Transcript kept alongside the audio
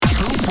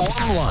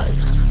Trueform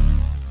Life.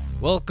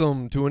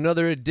 Welcome to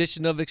another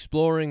edition of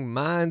Exploring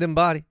Mind and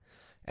Body.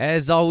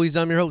 As always,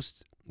 I'm your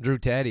host, Drew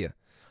Tadia.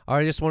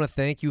 I just want to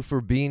thank you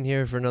for being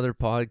here for another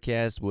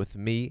podcast with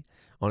me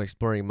on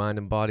Exploring Mind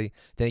and Body.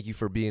 Thank you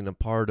for being a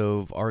part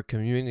of our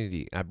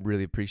community. I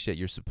really appreciate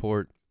your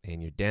support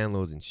and your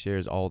downloads and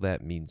shares. All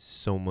that means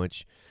so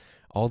much.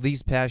 All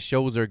these past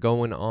shows are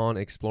going on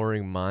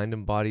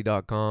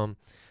exploringmindandbody.com.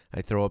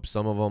 I throw up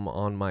some of them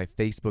on my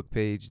Facebook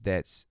page.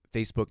 That's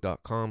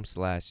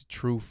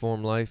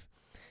facebook.com/trueformlife.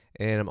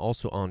 And I'm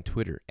also on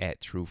Twitter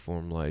at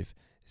trueformlife.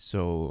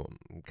 So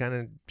I'm kind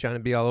of trying to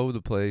be all over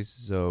the place,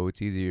 so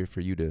it's easier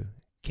for you to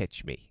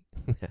catch me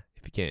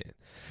if you can.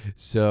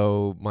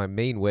 So my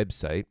main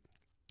website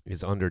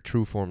is under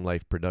Trueform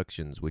Life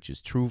Productions, which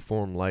is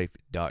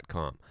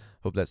trueformlife.com.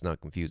 Hope that's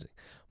not confusing.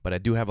 But I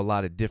do have a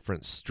lot of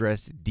different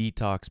stress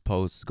detox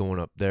posts going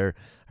up there.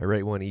 I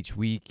write one each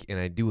week, and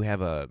I do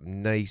have a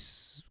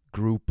nice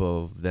group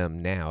of them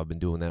now. I've been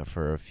doing that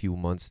for a few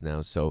months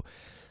now, so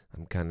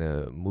I'm kind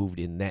of moved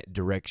in that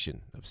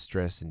direction of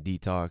stress and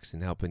detox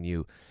and helping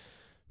you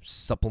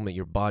supplement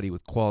your body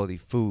with quality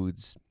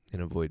foods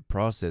and avoid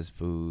processed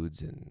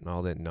foods and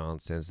all that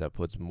nonsense that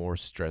puts more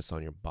stress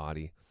on your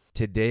body.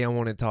 Today I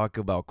want to talk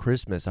about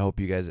Christmas. I hope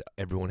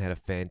everyone had a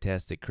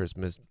fantastic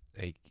Christmas.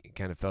 I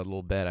kind of felt a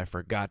little bad. I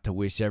forgot to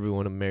wish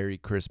everyone a Merry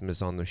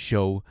Christmas on the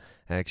show.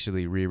 I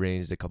actually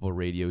rearranged a couple of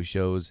radio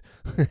shows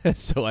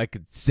so I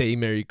could say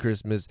Merry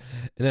Christmas,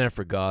 and then I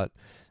forgot.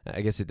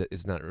 I guess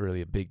it's not really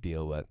a big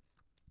deal, but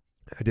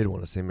I did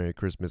want to say Merry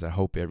Christmas. I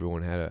hope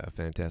everyone had a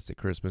fantastic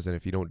Christmas, and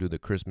if you don't do the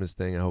Christmas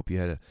thing, I hope you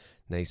had a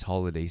nice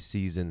holiday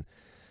season,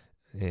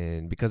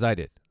 and because I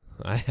did.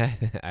 I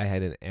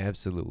had an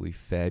absolutely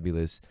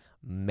fabulous,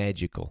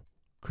 magical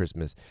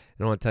Christmas,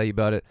 and I want to tell you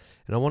about it,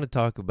 and I want to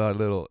talk about a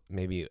little,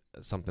 maybe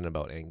something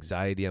about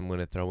anxiety I'm going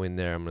to throw in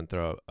there. I'm going to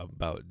throw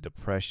about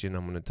depression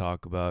I'm going to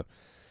talk about,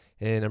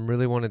 and I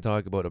really want to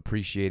talk about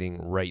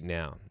appreciating right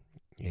now.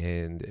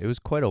 And it was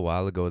quite a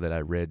while ago that I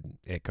read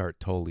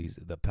Eckhart Tolle's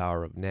The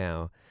Power of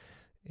Now,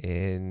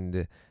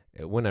 and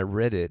when I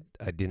read it,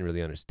 I didn't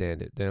really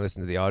understand it. Then I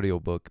listened to the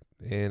audiobook,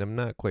 and I'm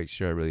not quite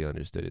sure I really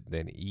understood it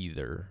then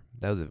either.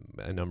 That was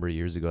a number of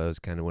years ago. That was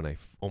kind of when I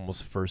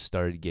almost first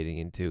started getting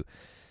into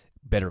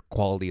better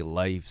quality of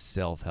life,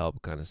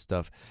 self-help kind of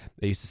stuff.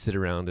 I used to sit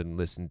around and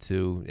listen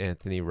to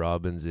Anthony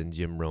Robbins and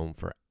Jim Rohn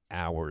for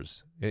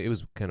hours. It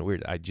was kind of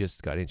weird. I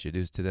just got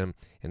introduced to them,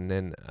 and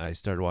then I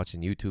started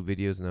watching YouTube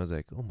videos, and I was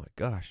like, oh my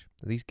gosh,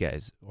 these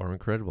guys are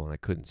incredible, and I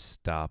couldn't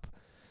stop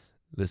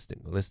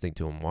listening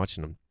to them,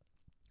 watching them.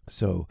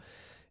 So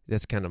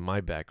that's kind of my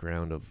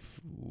background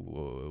of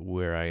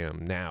where I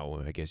am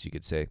now, I guess you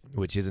could say,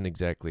 which isn't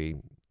exactly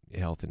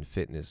health and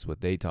fitness,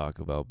 what they talk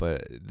about,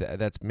 but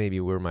that's maybe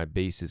where my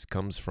basis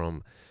comes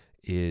from.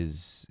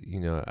 Is,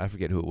 I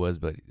forget who it was,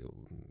 but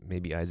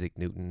maybe Isaac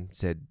Newton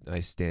said, I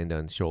stand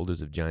on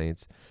shoulders of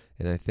giants.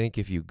 And I think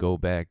if you go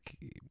back,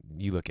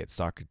 you look at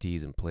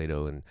Socrates and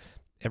Plato, and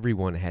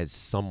everyone has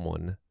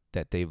someone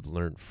that they've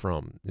learned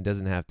from. It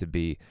doesn't have to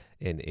be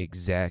an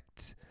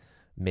exact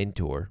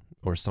mentor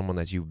or someone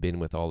that you've been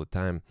with all the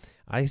time.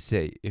 I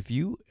say, if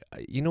you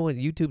know what,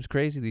 YouTube's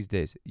crazy these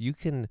days. You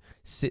can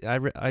sit,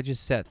 I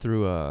just sat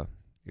through a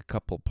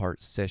couple part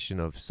session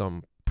of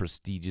some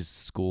prestigious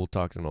school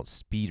talking about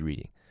speed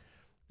reading.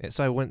 And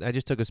so I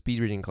just took a speed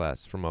reading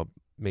class from a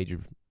major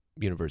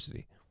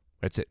university.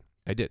 That's it.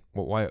 I did.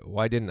 Well,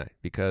 why didn't I?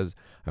 Because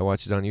I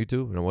watched it on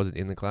YouTube and I wasn't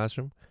in the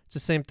classroom. It's the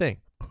same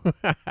thing.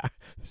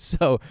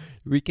 So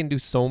we can do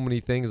so many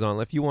things on.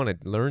 If you want to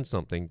learn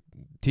something,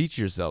 teach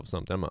yourself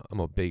something. I'm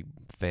a big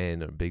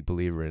fan, a big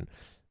believer in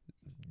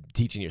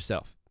teaching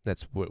yourself.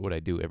 That's what I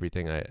do.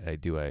 Everything I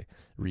do, I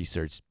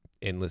research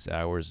endless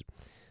hours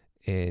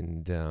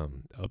and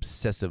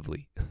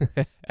obsessively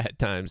at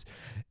times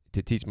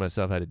to teach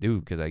myself how to do,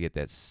 because I get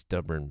that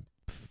stubborn,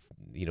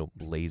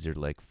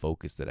 laser-like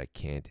focus that I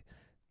can't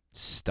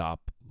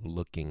stop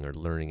looking or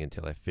learning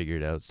until I figure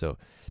it out. So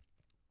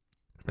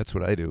that's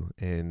what I do,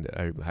 and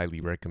I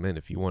highly recommend,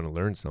 if you want to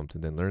learn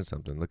something, then learn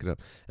something. Look it up.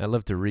 I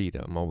love to read.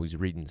 I'm always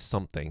reading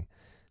something,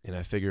 and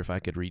I figure if I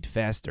could read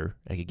faster,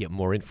 I could get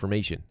more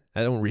information.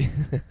 I don't read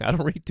I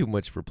don't read too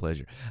much for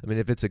pleasure. I mean,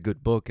 if it's a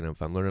good book and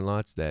if I'm learning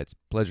lots, that's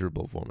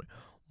pleasurable for me.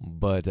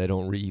 But I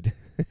don't read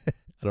I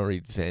don't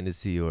read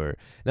fantasy, or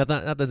not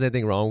that there's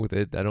anything wrong with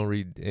it. I don't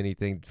read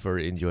anything for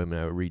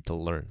enjoyment. I read to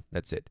learn.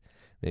 That's it.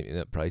 Maybe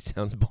that probably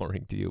sounds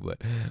boring to you,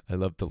 but I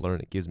love to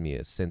learn. It gives me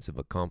a sense of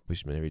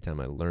accomplishment every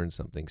time I learn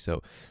something.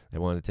 So I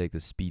wanted to take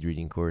the speed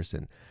reading course,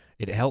 and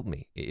it helped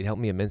me. It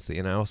helped me immensely.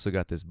 And I also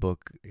got this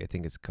book, I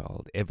think it's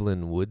called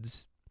Evelyn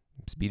Wood's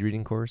speed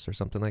reading course or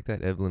something like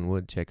that. Evelyn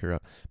Wood, check her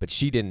out. But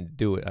she didn't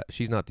do it.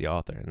 She's not the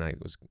author. And I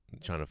was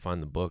trying to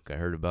find the book. I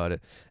heard about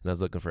it, and I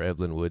was looking for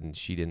Evelyn Wood, and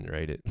she didn't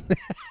write it.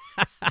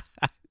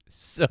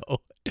 So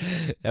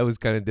that was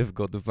kind of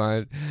difficult to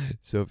find.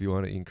 So if you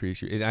want to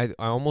increase your, I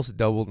almost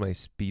doubled my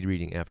speed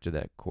reading after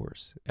that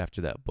course,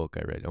 after that book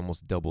I read. I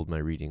almost doubled my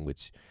reading,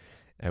 which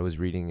I was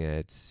reading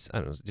at, I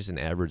don't know, just an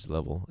average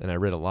level. And I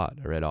read a lot.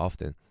 I read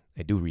often.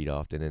 I do read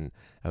often, and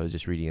I was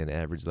just reading at an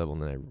average level,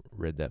 and then I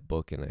read that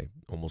book, and I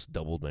almost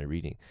doubled my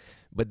reading.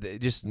 But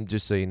just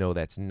so you know,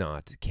 that's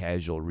not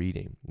casual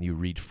reading. You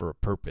read for a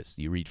purpose.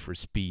 You read for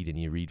speed, and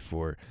you read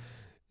for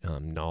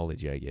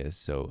knowledge, I guess.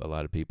 So a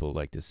lot of people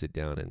like to sit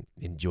down and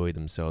enjoy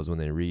themselves when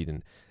they read.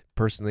 And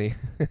personally,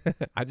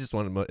 I just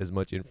want as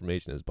much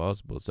information as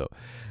possible. So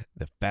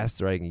the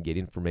faster I can get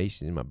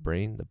information in my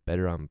brain, the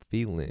better I'm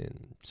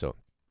feeling. So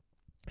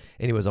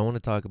anyways, I want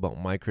to talk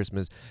about my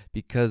Christmas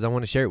because I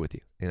want to share it with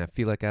you. And I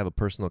feel like I have a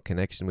personal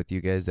connection with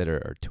you guys that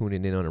are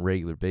tuning in on a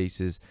regular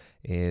basis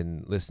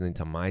and listening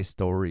to my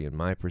story and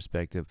my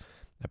perspective.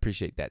 I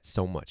appreciate that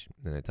so much.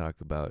 And I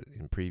talked about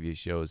in previous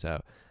shows how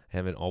I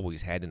haven't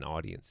always had an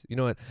audience. You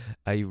know what?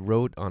 I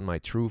wrote on my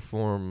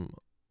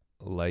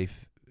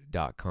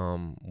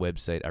trueformlife.com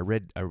website. I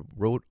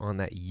wrote on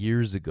that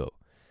years ago,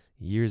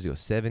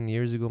 7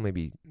 years ago,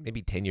 maybe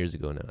 10 years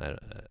ago now. I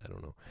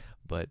don't know.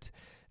 But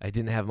I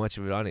didn't have much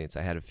of an audience.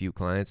 I had a few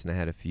clients and I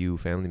had a few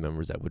family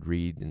members that would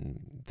read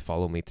and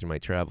follow me through my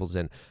travels.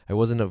 And I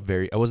wasn't a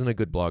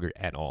good blogger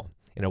at all.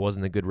 And I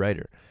wasn't a good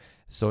writer.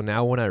 So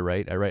now when I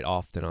write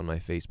often on my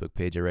Facebook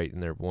page. I write in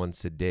there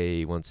once a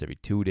day, once every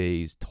 2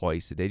 days,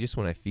 twice a day, just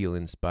when I feel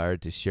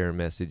inspired to share a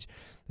message.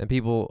 And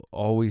people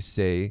always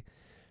say,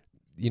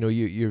 you know,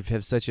 you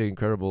have such an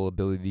incredible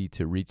ability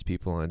to reach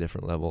people on a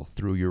different level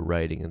through your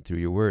writing and through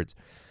your words.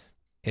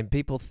 And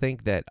people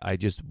think that I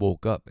just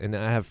woke up. And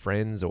I have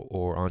friends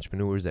or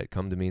entrepreneurs that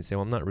come to me and say,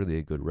 well, I'm not really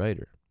a good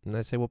writer. And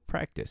I say, well,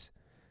 practice.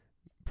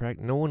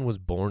 No one was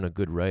born a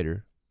good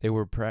writer.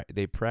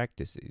 They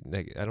practice.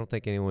 Like, I don't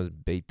think anyone was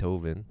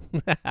Beethoven,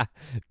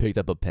 picked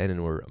up a pen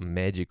and were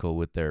magical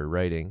with their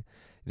writing.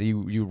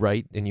 You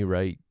write and you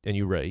write and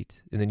you write,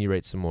 and then you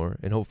write some more,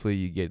 and hopefully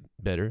you get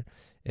better,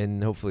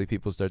 and hopefully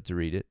people start to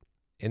read it,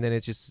 and then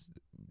it's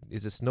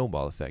a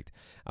snowball effect.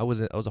 I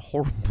was a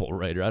horrible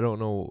writer. I don't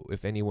know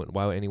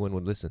why anyone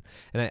would listen.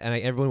 And I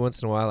every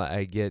once in a while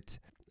I get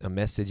a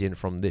message in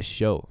from this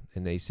show,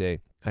 and they say,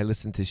 I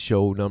listened to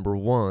show number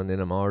 1 and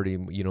I'm already,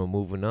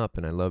 moving up,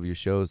 and I love your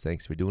shows.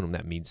 Thanks for doing them.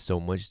 That means so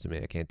much to me.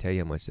 I can't tell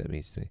you how much that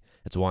means to me.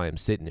 That's why I'm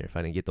sitting there. If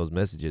I didn't get those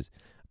messages, I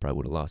probably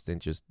would have lost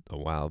interest a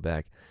while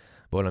back.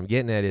 But what I'm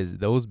getting at is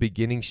those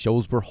beginning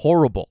shows were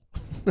horrible.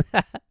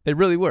 They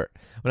really were.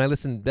 When I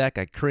listen back,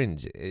 I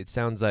cringe. It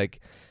sounds like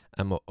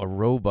I'm a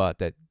robot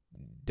that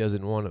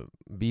doesn't want to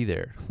be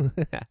there.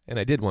 And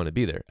I did want to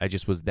be there. I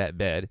just was that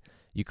bad.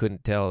 You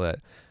couldn't tell that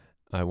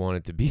I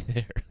wanted to be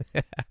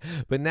there.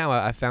 But now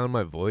I found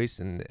my voice,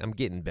 and I'm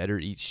getting better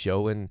each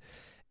show. And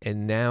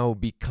now,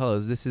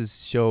 because this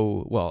is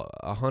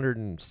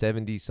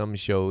 170 some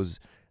shows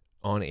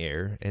on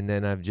air, and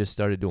then I've just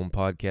started doing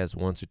podcasts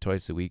once or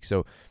twice a week.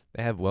 So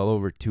I have well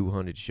over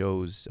 200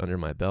 shows under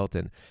my belt,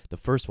 and the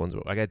first ones,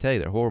 I got to tell you,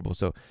 they're horrible.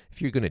 So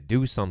if you're going to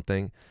do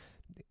something,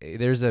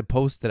 there's a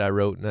post that I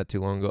wrote not too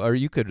long ago, or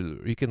you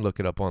can look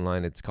it up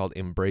online. It's called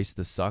Embrace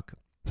the Suck.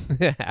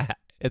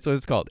 That's what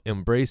it's called.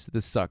 Embrace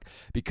the suck.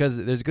 Because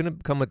there's going to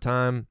come a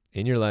time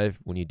in your life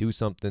when you do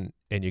something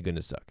and you're going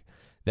to suck.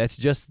 That's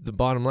just the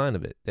bottom line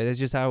of it. That is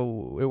just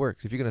how it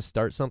works. If you're going to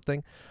start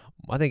something,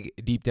 I think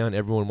deep down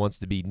everyone wants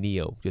to be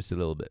Neo just a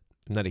little bit.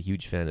 I'm not a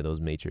huge fan of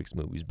those Matrix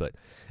movies, but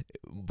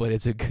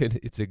it's a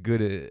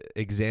good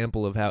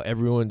example of how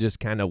everyone just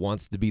kind of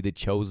wants to be the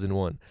chosen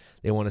one.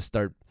 They want to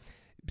start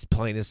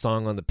playing a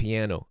song on the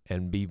piano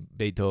and be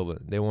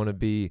Beethoven. They want to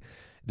be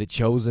the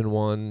chosen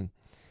one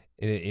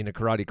in a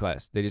karate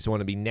class. They just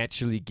want to be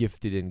naturally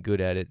gifted and good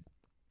at it.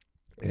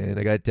 And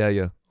I got to tell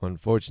you,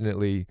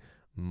 unfortunately,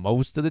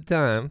 most of the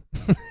time,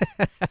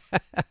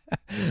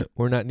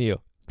 we're not Neo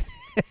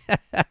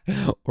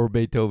or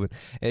Beethoven.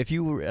 And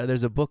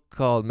there's a book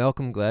called,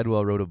 Malcolm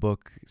Gladwell wrote a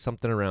book,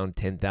 something around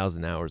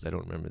 10,000 hours. I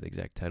don't remember the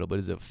exact title, but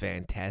it's a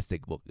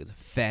fantastic book. It's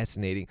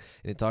fascinating,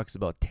 and it talks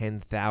about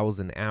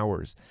 10,000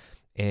 hours.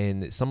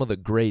 And some of the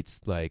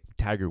greats, like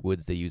Tiger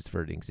Woods, they used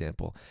for an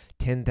example,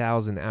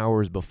 10,000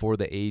 hours before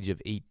the age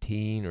of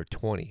 18 or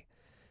 20.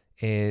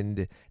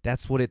 And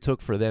that's what it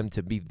took for them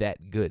to be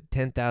that good.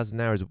 10,000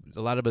 hours.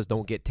 A lot of us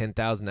don't get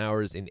 10,000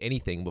 hours in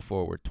anything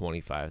before we're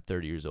 25,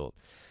 30 years old.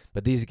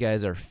 But these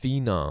guys are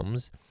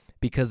phenoms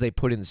because they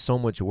put in so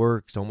much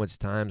work, so much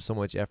time, so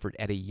much effort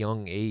at a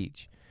young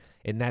age.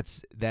 And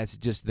that's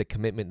just the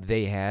commitment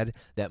they had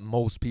that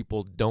most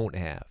people don't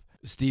have.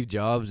 Steve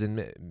Jobs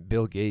and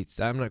Bill Gates.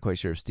 I'm not quite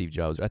sure if Steve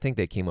Jobs, I think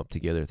they came up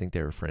together. I think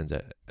they were friends.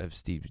 Of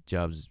Steve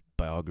Jobs'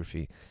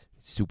 biography.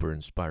 Super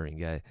inspiring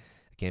guy. I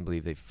can't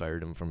believe they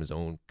fired him from his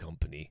own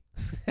company.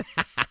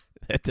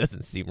 That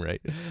doesn't seem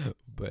right.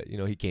 But,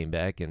 he came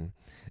back, and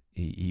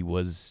he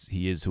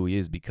is who he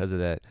is because of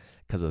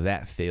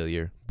that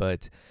failure.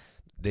 But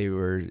they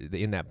were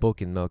in that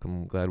book, in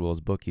Malcolm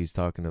Gladwell's book, he's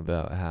talking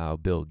about how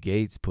Bill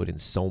Gates put in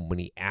so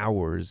many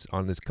hours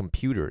on this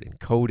computer and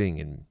coding,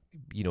 and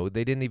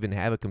they didn't even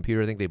have a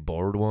computer. I think they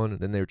borrowed one, and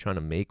then they were trying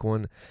to make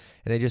one,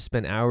 and they just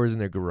spent hours in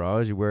their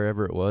garage or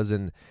wherever it was,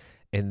 and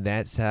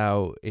that's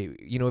how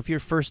if you're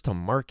first to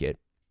market,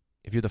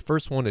 If you're the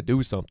first one to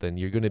do something,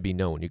 you're going to be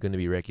known. You're going to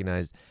be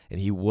recognized.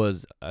 And he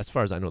was, as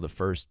far as I know, the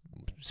first,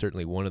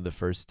 certainly one of the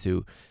first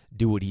to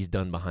do what he's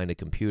done behind a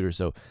computer.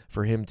 So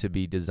for him to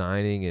be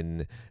designing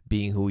and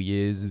being who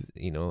he is,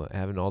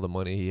 having all the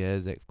money he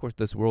has, of course,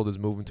 this world is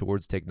moving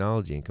towards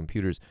technology and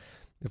computers.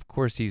 Of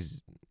course,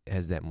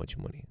 has that much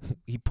money.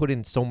 He put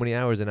in so many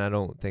hours, and I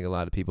don't think a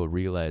lot of people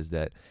realize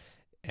that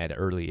at an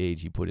early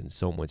age, he put in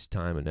so much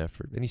time and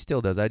effort, and he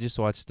still does. I just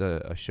watched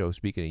a show,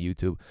 speaking of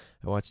YouTube,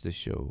 I watched a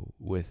show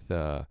with,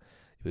 it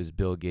was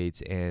Bill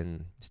Gates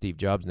and Steve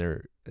Jobs,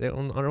 and I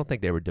don't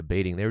think they were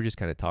debating. They were just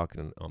kind of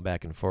talking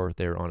back and forth.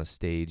 They were on a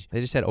stage.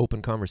 They just had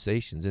open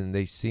conversations, and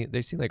they seem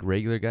like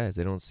regular guys.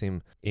 They don't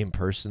seem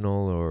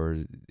impersonal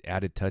or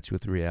out of touch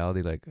with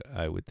reality like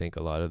I would think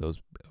a lot of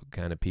those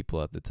kind of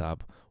people at the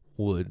top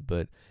would,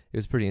 but it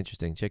was pretty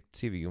interesting.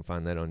 See if you can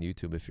find that on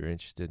YouTube if you're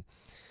interested.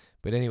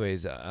 But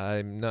anyways,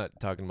 I'm not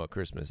talking about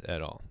Christmas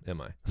at all,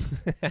 am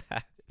I?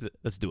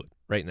 Let's do it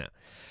right now.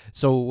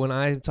 So when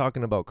I'm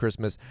talking about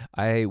Christmas,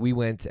 we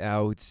went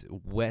out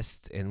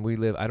west, and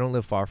I don't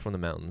live far from the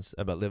mountains.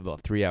 I live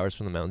about 3 hours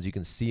from the mountains. You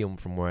can see them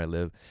from where I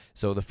live.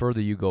 So the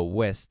further you go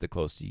west, the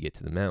closer you get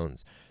to the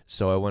mountains.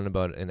 So I went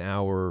about an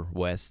hour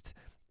west,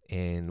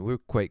 and we were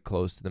quite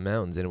close to the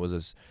mountains, and it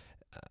was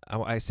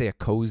I say a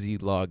cozy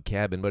log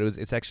cabin, but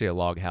it's actually a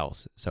log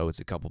house. So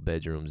it's a couple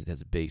bedrooms. It has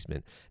a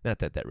basement. Not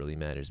that that really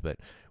matters, but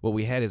what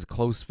we had is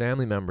close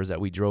family members that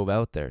we drove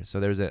out there.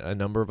 So there's a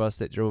number of us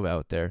that drove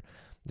out there.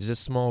 There's a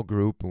small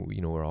group.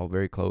 We're all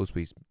very close.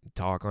 We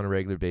talk on a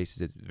regular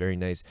basis. It's very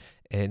nice.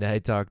 And I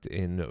talked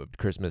in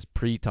Christmas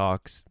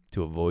pre-talks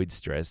to avoid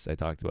stress. I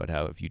talked about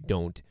how if you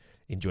don't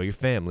enjoy your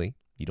family,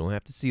 you don't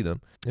have to see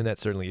them, and that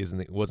certainly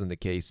wasn't the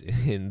case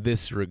in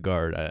this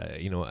regard.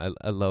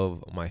 I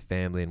love my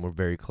family, and we're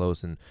very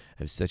close, and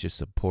I have such a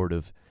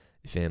supportive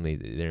family.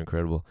 They're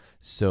incredible.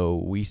 So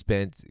we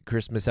spent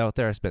Christmas out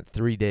there. I spent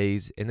 3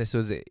 days, and this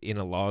was in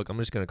a log. I'm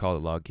just going to call it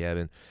a log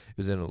cabin. It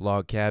was in a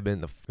log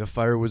cabin. The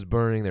fire was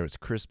burning. There was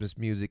Christmas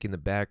music in the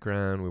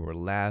background. We were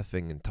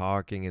laughing and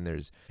talking, and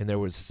there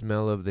was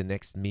smell of the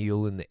next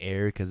meal in the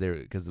air because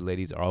the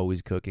ladies are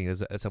always cooking.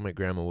 That's how my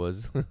grandma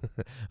was. I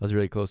was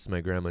really close to my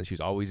grandma, and she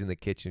was always in the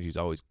kitchen. She was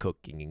always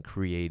cooking and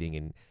creating,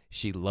 and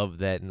she loved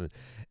that.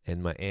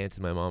 And my aunt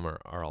and my mom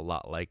are a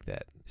lot like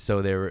that.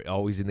 So they were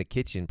always in the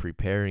kitchen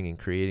preparing and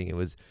creating. It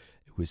was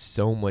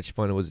so much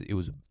fun. It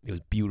was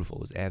beautiful.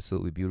 It was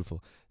absolutely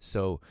beautiful.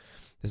 So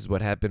this is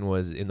what happened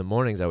was in the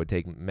mornings I would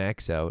take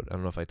Max out. I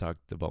don't know if I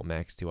talked about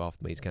Max too often,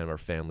 but he's kind of our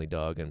family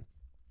dog, and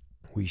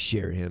we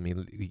share him.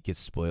 He gets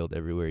spoiled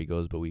everywhere he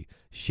goes, but we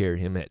share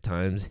him at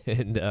times.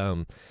 And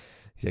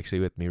he's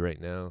actually with me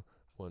right now,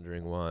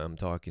 wondering why I'm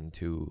talking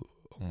to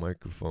a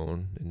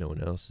microphone and no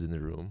one else is in the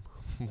room.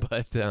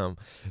 But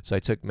so I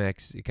took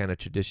Max, kind of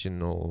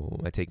traditional.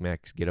 I take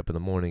Max, get up in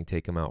the morning,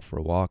 take him out for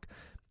a walk,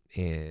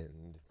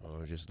 and I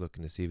was just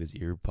looking to see if his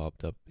ears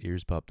popped up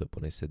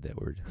when I said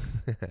that word.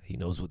 He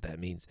knows what that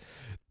means.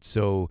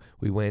 So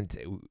we went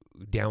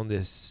down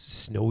this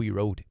snowy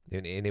road,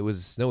 and it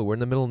was snowy. We're in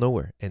the middle of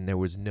nowhere, and there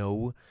was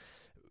no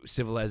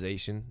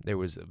civilization. There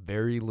was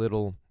very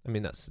little.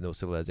 No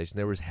civilization.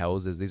 There was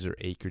houses. These are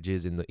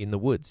acreages in the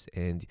woods,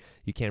 and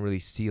you can't really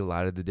see a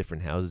lot of the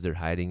different houses. They're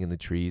hiding in the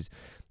trees.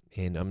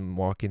 And I'm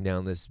walking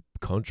down this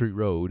country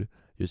road,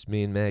 just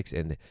me and Max,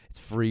 and it's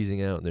freezing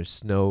out, and there's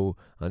snow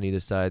on either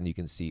side, and you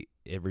can see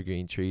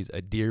evergreen trees.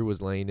 A deer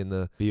was laying in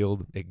the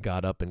field. It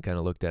got up and kind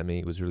of looked at me.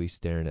 It was really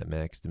staring at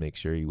Max to make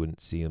sure he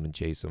wouldn't see him and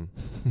chase him,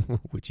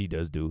 which he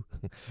does do.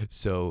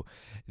 So,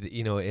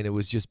 and it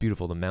was just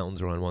beautiful. The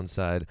mountains were on one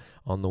side.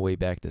 On the way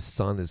back, the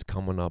sun is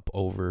coming up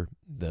over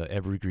the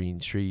evergreen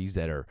trees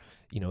that are,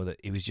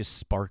 it was just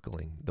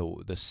sparkling.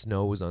 The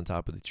snow was on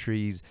top of the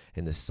trees,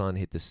 and the sun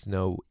hit the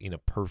snow in a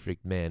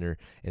perfect manner,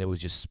 and it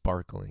was just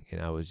sparkling. And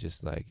I was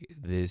just like,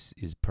 this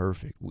is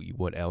perfect.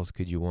 What else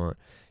could you want?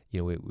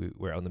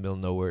 We're out in the middle of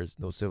nowhere. There's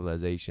no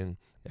civilization.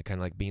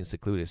 Kind of like being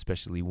secluded,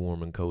 especially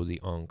warm and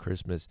cozy on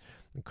Christmas.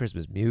 And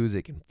Christmas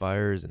music and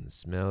fires and the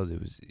smells.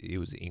 It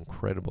was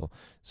incredible.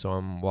 So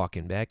I'm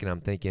walking back and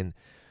I'm thinking,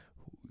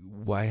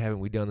 why haven't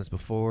we done this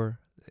before?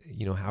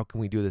 How can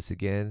we do this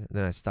again? And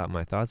then I stopped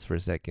my thoughts for a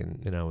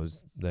second, and I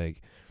was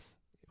like,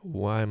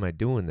 why am I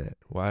doing that?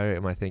 Why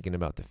am I thinking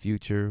about the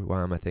future?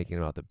 Why am I thinking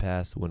about the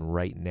past when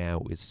right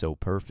now is so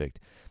perfect?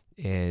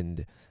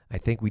 And I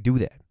think we do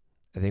that.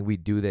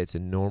 It's a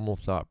normal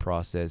thought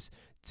process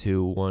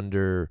to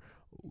wonder,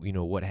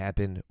 what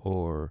happened,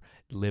 or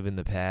live in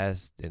the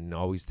past and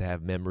always to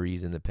have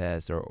memories in the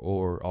past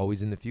or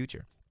always in the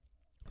future.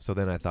 So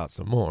then I thought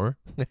some more.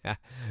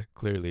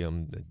 Clearly,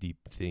 I'm a deep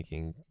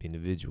thinking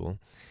individual.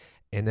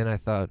 And then I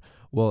thought,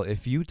 well,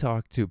 if you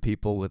talk to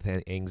people with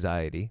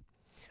anxiety,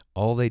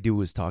 all they do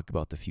is talk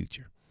about the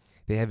future.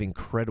 They have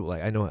incredible,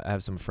 I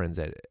have some friends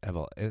that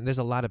and there's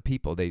a lot of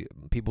people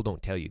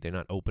don't tell you. They're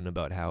not open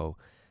about how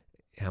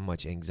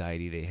much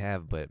anxiety they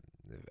have, but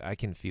I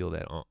can feel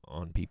that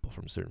on people,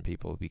 from certain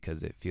people,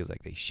 because it feels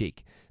like they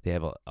shake. They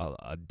have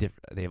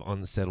they have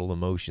unsettled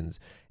emotions.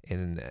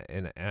 And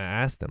I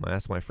asked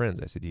my friends,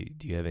 I said,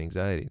 do you have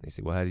anxiety? And they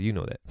said, well, how do you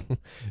know that?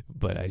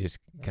 But I just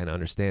kind of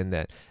understand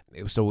that.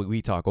 So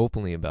we talk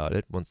openly about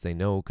it once they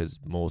know, because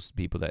most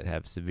people that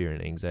have severe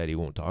anxiety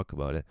won't talk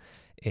about it.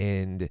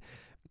 And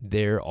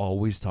they're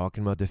always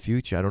talking about the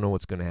future. I don't know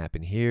what's going to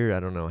happen here. I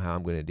don't know how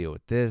I'm going to deal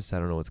with this. I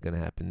don't know what's going to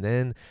happen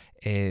then.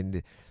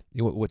 And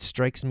what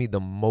strikes me the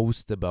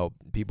most about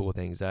people with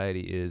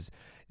anxiety is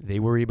they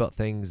worry about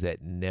things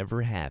that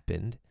never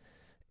happened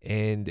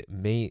and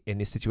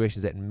in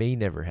situations that may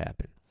never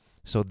happen.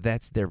 So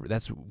that's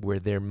where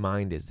their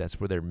mind is. That's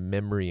where their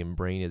memory and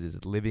brain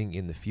is living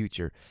in the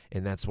future.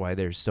 And that's why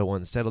they're so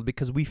unsettled,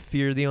 because we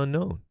fear the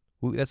unknown.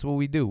 That's what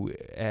we do.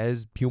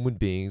 As human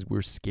beings,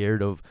 we're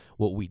scared of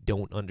what we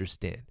don't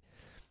understand.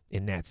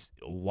 And that's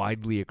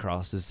widely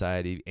across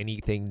society.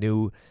 Anything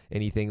new,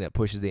 anything that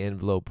pushes the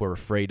envelope, we're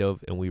afraid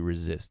of and we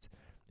resist.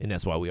 And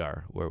that's why we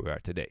are where we are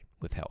today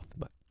with health.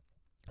 But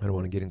I don't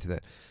want to get into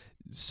that.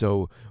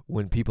 So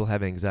when people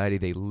have anxiety,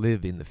 they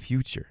live in the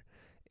future.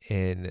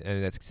 And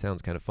that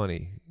sounds kind of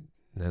funny.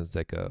 Sounds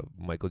like a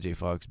Michael J.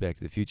 Fox Back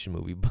to the Future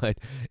movie, but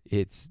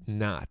it's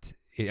not.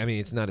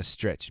 It's not a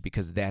stretch,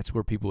 because that's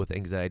where people with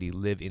anxiety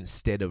live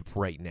instead of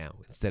right now,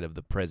 instead of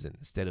the present,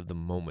 instead of the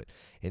moment.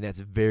 And that's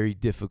very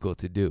difficult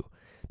to do,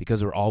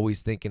 because we're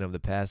always thinking of the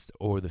past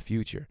or the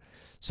future.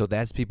 So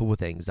that's people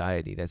with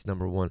anxiety. That's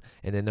number one.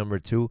 And then number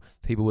two,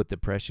 people with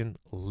depression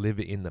live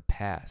in the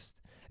past.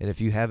 And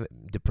if you have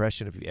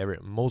depression,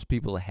 most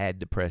people had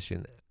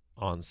depression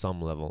on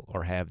some level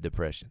or have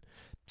depression.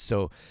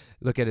 So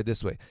look at it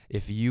this way.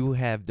 If you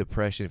have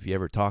depression, if you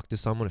ever talk to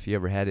someone, if you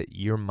ever had it,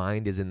 your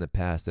mind is in the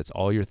past. That's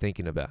all you're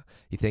thinking about.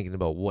 You're thinking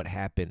about what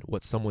happened,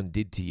 what someone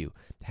did to you,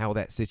 how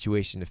that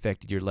situation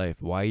affected your life,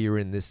 why you're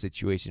in this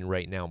situation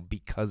right now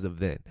because of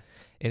that.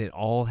 And it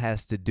all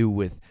has to do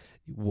with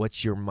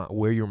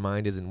where your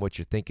mind is and what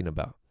you're thinking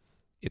about.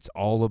 It's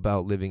all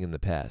about living in the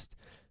past.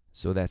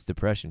 So that's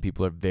depression.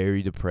 People are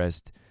very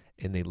depressed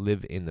and they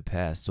live in the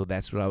past. So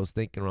that's what I was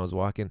thinking when I was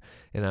walking,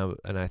 and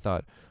I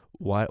thought,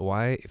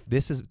 why if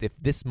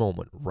this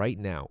moment right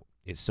now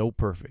is so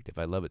perfect, if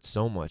I love it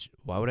so much,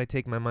 why would I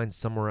take my mind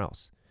somewhere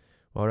else?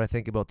 Why would I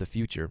think about the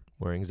future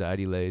where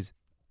anxiety lays?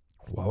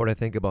 Why would I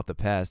think about the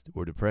past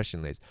where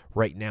depression lays?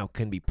 Right now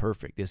can be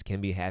perfect. This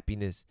can be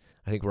happiness.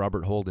 I think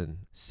Robert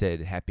Holden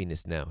said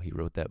Happiness Now. He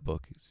wrote that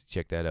book.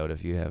 Check that out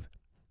if you have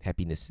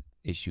happiness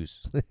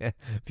issues. If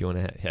you want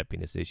to have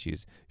happiness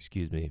issues,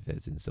 excuse me if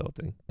that's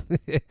insulting.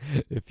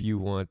 If you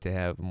want to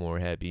have more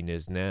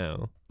happiness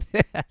now,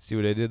 see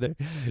what I did there?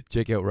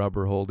 Check out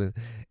Robert Holden.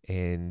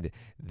 And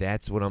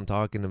that's what I'm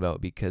talking about,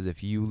 because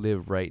if you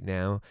live right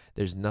now,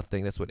 there's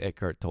nothing. That's what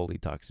Eckhart Tolle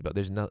talks about.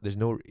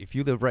 If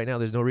you live right now,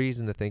 there's no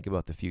reason to think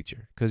about the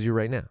future, because you're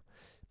right now.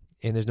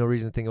 And there's no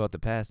reason to think about the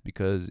past,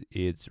 because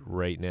it's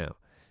right now.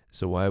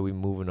 So why are we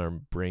moving our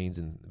brain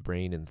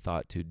and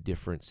thought to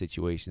different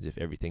situations if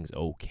everything's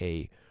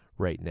okay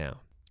right now?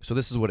 So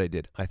this is what I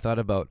did. I thought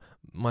about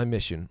my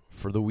mission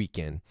for the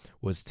weekend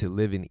was to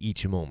live in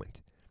each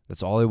moment.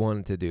 That's all I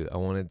wanted to do. I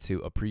wanted to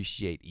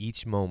appreciate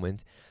each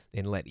moment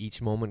and let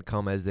each moment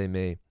come as they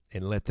may,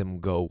 and let them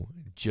go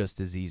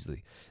just as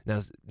easily. Now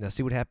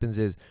see what happens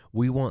is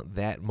we want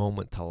that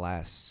moment to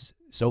last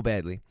so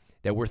badly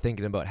that we're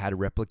thinking about how to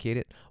replicate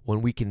it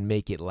when we can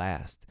make it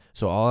last.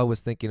 So all I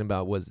was thinking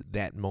about was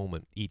that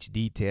moment, each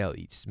detail,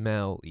 each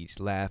smell, each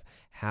laugh,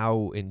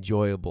 how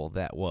enjoyable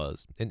that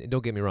was. And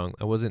don't get me wrong,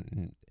 I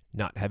wasn't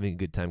not having a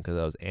good time because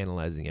I was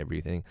analyzing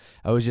everything.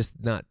 I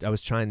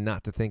was trying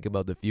not to think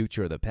about the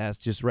future or the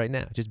past, just right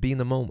now. Just be in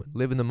the moment,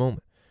 live in the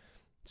moment.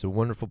 It's a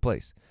wonderful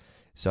place.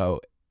 So,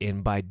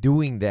 and by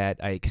doing that,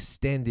 I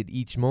extended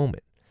each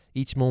moment.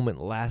 Each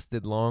moment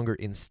lasted longer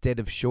instead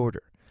of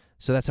shorter.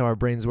 So that's how our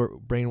brain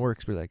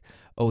works. We're like,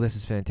 oh, this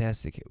is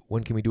fantastic.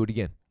 When can we do it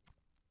again?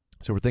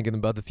 So we're thinking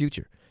about the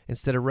future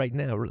instead of right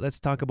now. Let's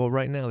talk about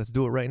right now. Let's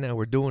do it right now.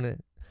 We're doing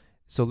it.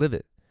 So live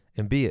it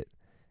and be it.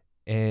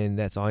 And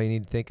that's all you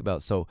need to think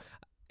about. So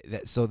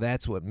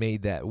that's what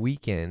made that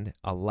weekend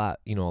a lot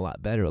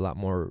better, a lot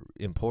more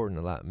important,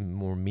 a lot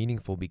more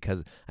meaningful,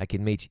 because I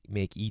can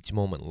make each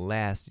moment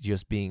last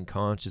just being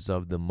conscious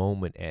of the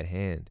moment at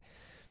hand.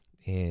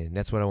 And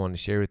that's what I wanted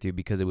to share with you,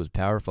 because it was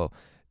powerful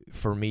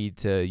for me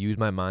to use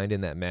my mind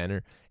in that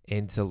manner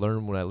and to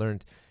learn what I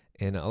learned.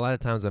 And a lot of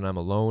times when I'm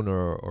alone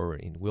or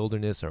in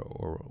wilderness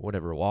or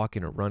whatever,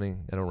 walking or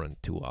running, I don't run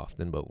too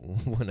often, but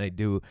when I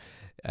do,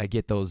 I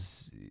get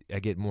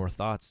more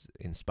thoughts,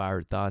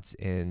 inspired thoughts,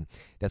 and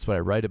that's what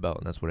I write about,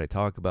 and that's what I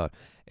talk about.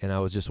 And I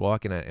was just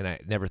walking, and I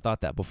never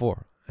thought that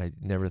before. I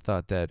never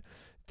thought that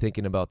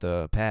thinking about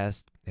the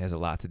past has a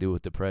lot to do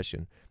with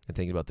depression, and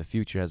thinking about the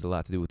future has a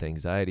lot to do with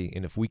anxiety.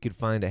 And if we could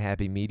find a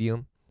happy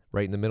medium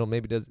right in the middle,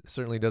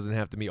 certainly doesn't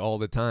have to be all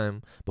the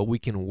time, but we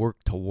can work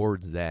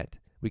towards that.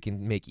 We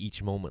can make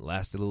each moment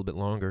last a little bit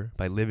longer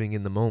by living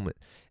in the moment,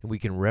 and we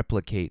can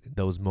replicate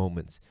those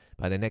moments.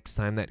 By the next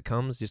time that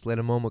comes, just let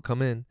a moment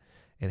come in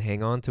and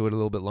hang on to it a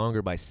little bit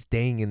longer by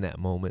staying in that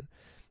moment.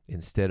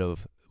 instead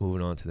of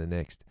moving on to the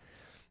next.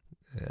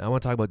 I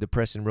want to talk about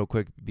depression real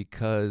quick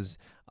because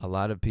a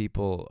lot of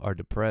people are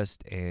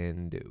depressed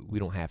and we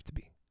don't have to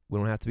be. We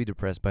don't have to be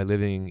depressed by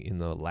living in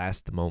the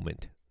last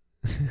moment,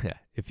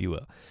 if you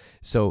will.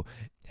 So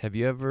have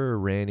you ever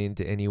ran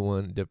into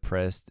anyone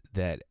depressed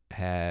that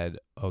had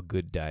a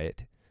good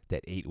diet,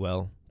 that ate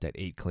well, that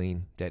ate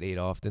clean, that ate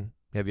often?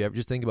 Have you ever,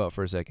 just think about it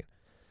for a second.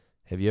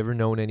 Have you ever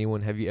known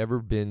anyone, have you ever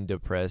been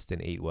depressed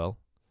and ate well?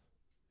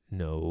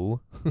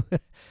 No.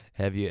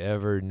 Have you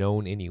ever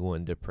known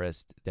anyone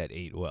depressed that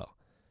ate well?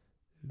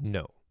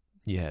 No,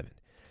 you haven't.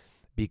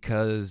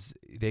 Because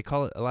they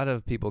call it, a lot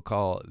of people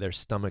call their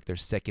stomach their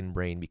second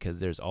brain because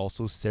there's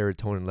also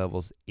serotonin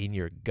levels in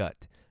your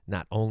gut,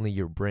 not only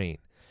your brain.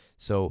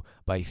 So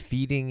by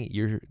feeding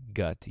your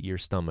gut, your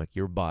stomach,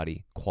 your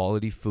body,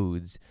 quality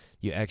foods,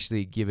 you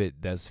actually give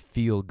it those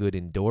feel-good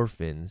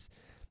endorphins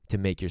to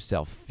make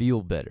yourself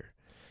feel better.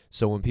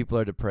 So when people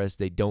are depressed,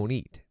 they don't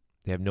eat.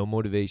 They have no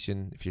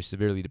motivation. If you're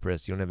severely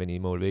depressed, you don't have any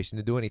motivation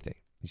to do anything.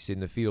 You sit in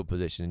the fetal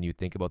position and you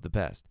think about the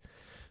past.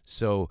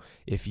 So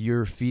if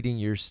you're feeding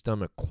your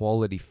stomach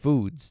quality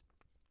foods,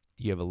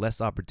 you have a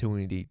less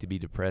opportunity to be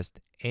depressed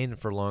and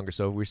for longer.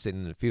 So if we're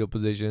sitting in a fetal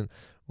position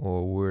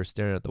or we're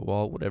staring at the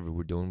wall, whatever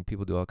we're doing,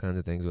 people do all kinds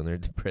of things when they're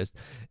depressed.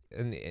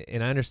 And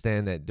I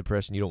understand that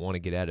depression, you don't want to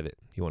get out of it.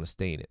 You want to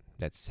stay in it.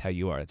 That's how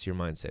you are. That's your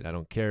mindset. I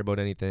don't care about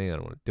anything. I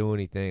don't want to do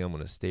anything. I'm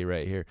going to stay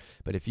right here.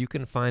 But if you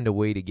can find a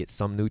way to get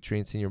some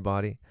nutrients in your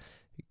body,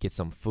 get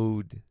some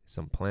food,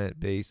 some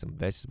plant-based, some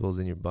vegetables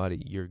in your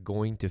body, you're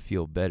going to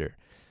feel better.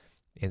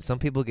 And some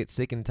people get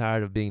sick and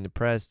tired of being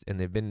depressed, and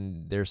they've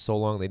been there so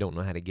long they don't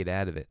know how to get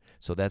out of it.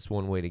 So that's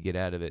one way to get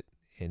out of it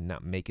and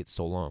not make it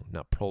so long,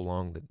 not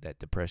prolong that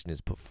depression,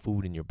 is put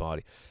food in your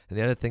body. And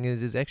the other thing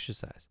is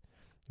exercise.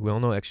 We all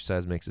know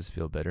exercise makes us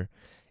feel better.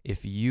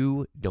 If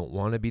you don't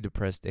want to be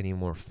depressed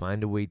anymore,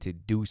 find a way to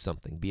do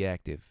something. Be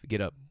active. Get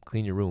up.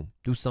 Clean your room.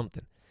 Do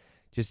something.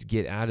 Just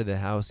get out of the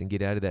house and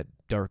get out of that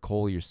dark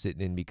hole you're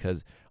sitting in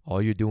because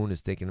all you're doing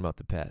is thinking about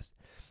the past.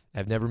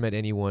 I've never met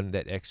anyone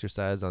that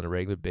exercised on a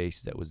regular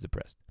basis that was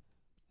depressed.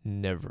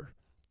 Never.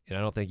 And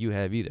I don't think you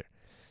have either.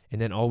 And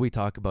then all we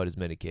talk about is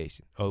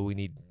medication. Oh, we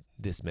need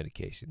this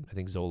medication. I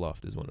think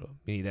Zoloft is one of them.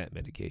 We need that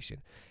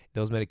medication.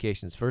 Those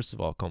medications, first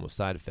of all, come with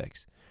side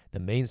effects. The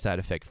main side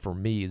effect for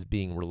me is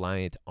being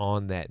reliant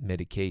on that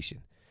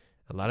medication.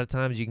 A lot of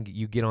times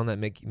you get on that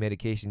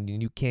medication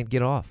and you can't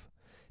get off.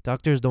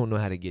 Doctors don't know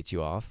how to get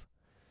you off.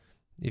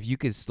 If you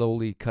could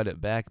slowly cut it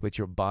back, but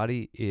your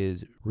body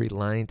is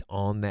reliant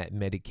on that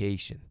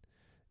medication.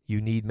 You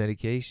need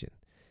medication.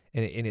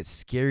 And it's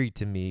scary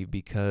to me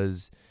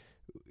because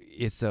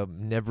it's a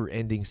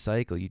never-ending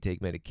cycle. You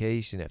take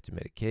medication after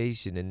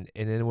medication, and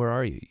then where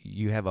are you?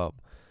 You have a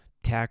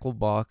tackle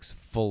box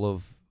full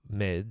of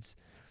meds,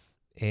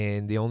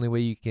 and the only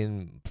way you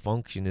can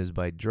function is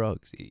by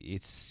drugs.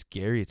 It's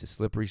scary. It's a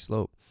slippery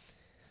slope.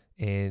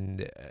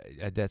 And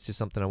that's just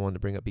something I wanted to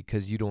bring up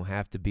because you don't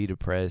have to be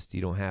depressed.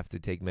 You don't have to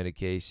take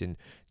medication.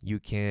 You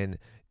can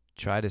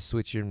try to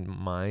switch your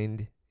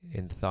mind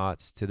and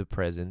thoughts to the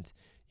present.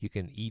 You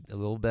can eat a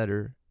little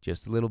better,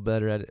 just a little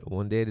better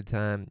one day at a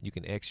time. You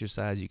can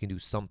exercise. You can do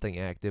something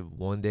active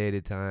one day at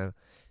a time.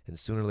 And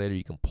sooner or later,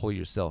 you can pull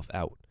yourself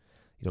out.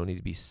 You don't need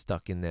to be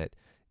stuck in that,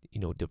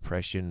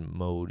 depression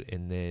mode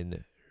and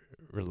then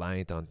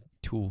reliant on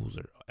tools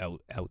or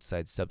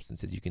outside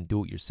substances. You can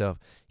do it yourself.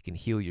 You can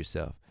heal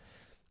yourself.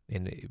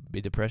 And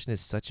depression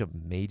is such a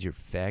major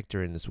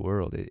factor in this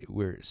world.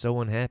 We're so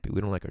unhappy. We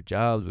don't like our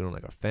jobs. We don't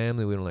like our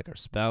family. We don't like our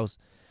spouse.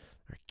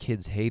 Our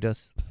kids hate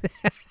us.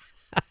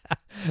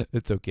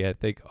 It's okay. I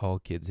think all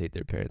kids hate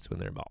their parents when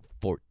they're about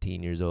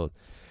 14 years old.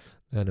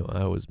 I know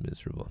I was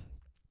miserable.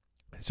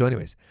 So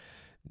anyways,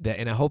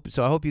 I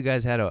hope you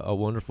guys had a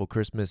wonderful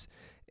Christmas.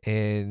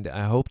 And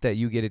I hope that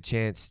you get a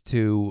chance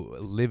to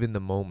live in the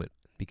moment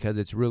because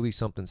it's really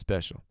something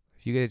special.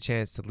 If you get a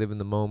chance to live in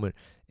the moment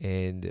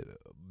and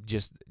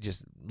just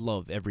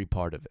love every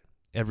part of it,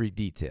 every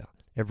detail,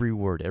 every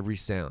word, every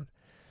sound,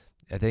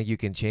 I think you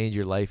can change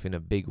your life in a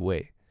big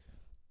way.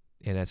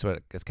 And that's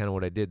kind of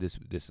what I did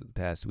this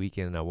past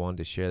weekend, and I wanted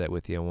to share that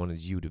with you. I wanted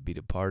you to be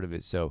a part of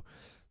it. So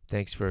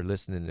thanks for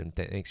listening, and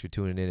thanks for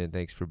tuning in, and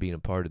thanks for being a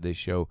part of this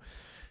show.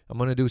 I'm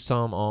going to do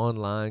some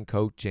online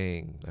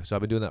coaching. So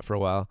I've been doing that for a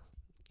while,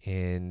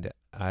 and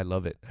I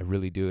love it. I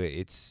really do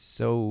it.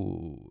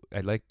 I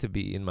like to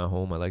be in my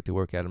home. I like to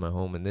work out in my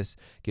home, and this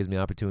gives me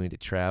opportunity to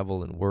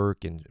travel and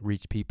work and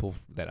reach people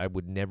that I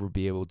would never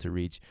be able to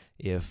reach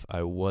if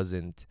I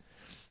wasn't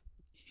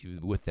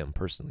with them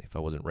personally, if I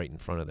wasn't right in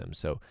front of them.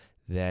 So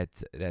I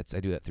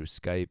do that through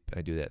Skype.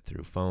 I do that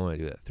through phone. I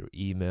do that through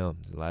email.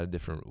 There's a lot of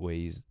different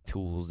ways,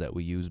 tools that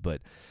we use,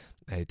 but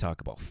I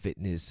talk about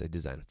fitness. I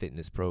design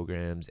fitness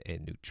programs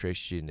and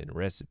nutrition and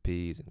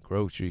recipes and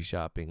grocery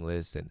shopping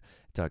lists, and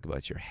talk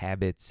about your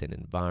habits and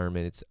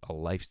environment. It's a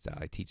lifestyle.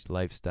 I teach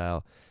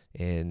lifestyle,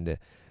 and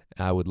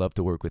I would love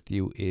to work with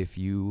you if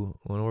you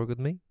want to work with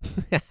me.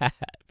 If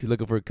you're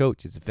looking for a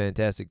coach, it's a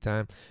fantastic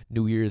time.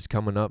 New Year is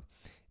coming up.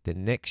 The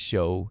next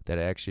show that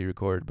I actually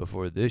recorded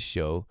before this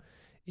show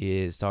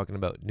is talking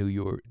about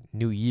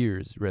New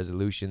Year's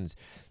resolutions,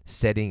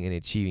 setting and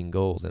achieving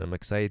goals. And I'm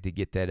excited to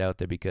get that out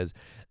there because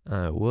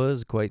I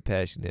was quite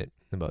passionate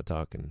about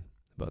talking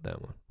about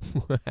that one.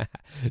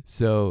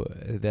 So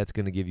that's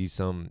going to give you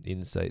some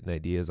insight and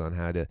ideas on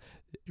how to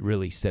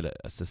really set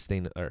a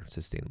substantial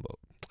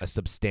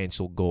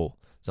goal,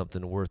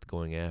 something worth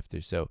going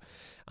after. So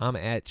I'm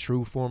at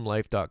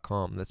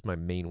trueformlife.com. That's my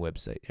main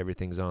website.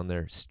 Everything's on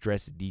there.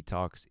 Stress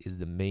detox is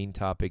the main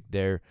topic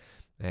there.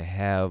 I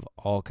have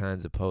all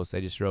kinds of posts. I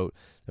just wrote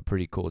a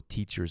pretty cool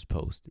teachers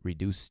post,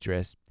 reduce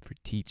stress for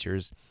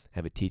teachers. I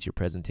have a teacher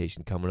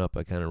presentation coming up.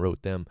 I kind of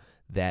wrote them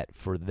that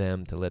for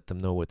them to let them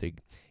know what they're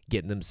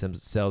getting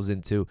themselves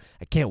into.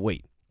 I can't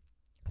wait.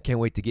 Can't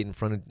wait to get in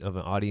front of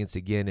an audience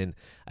again, and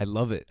I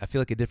love it. I feel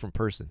like a different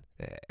person,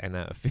 and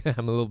I feel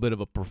I'm a little bit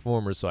of a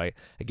performer, so I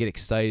get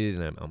excited,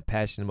 and I'm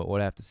passionate about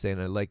what I have to say,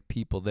 and I like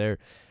people there.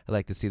 I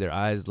like to see their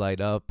eyes light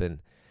up,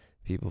 and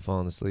people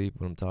falling asleep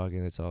when I'm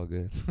talking. It's all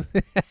good.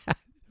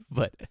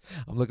 But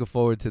I'm looking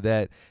forward to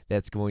that.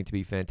 That's going to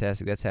be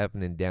fantastic. That's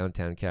happening in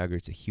downtown Calgary.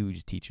 It's a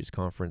huge teachers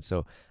conference,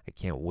 so I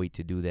can't wait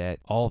to do that.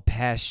 All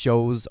past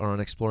shows are on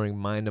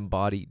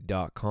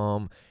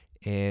exploringmindandbody.com,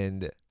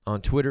 and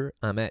on Twitter,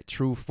 I'm at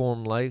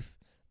trueformlife,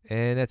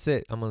 and that's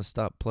it. I'm going to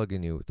stop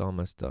plugging you with all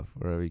my stuff,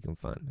 wherever you can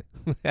find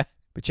me.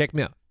 But check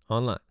me out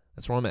online.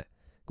 That's where I'm at.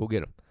 Go get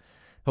them.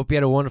 Hope you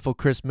had a wonderful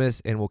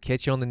Christmas, and we'll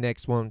catch you on the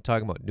next one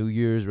talking about New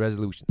Year's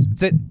resolutions.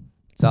 That's it.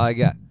 That's all I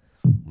got.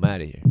 I'm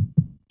out of here.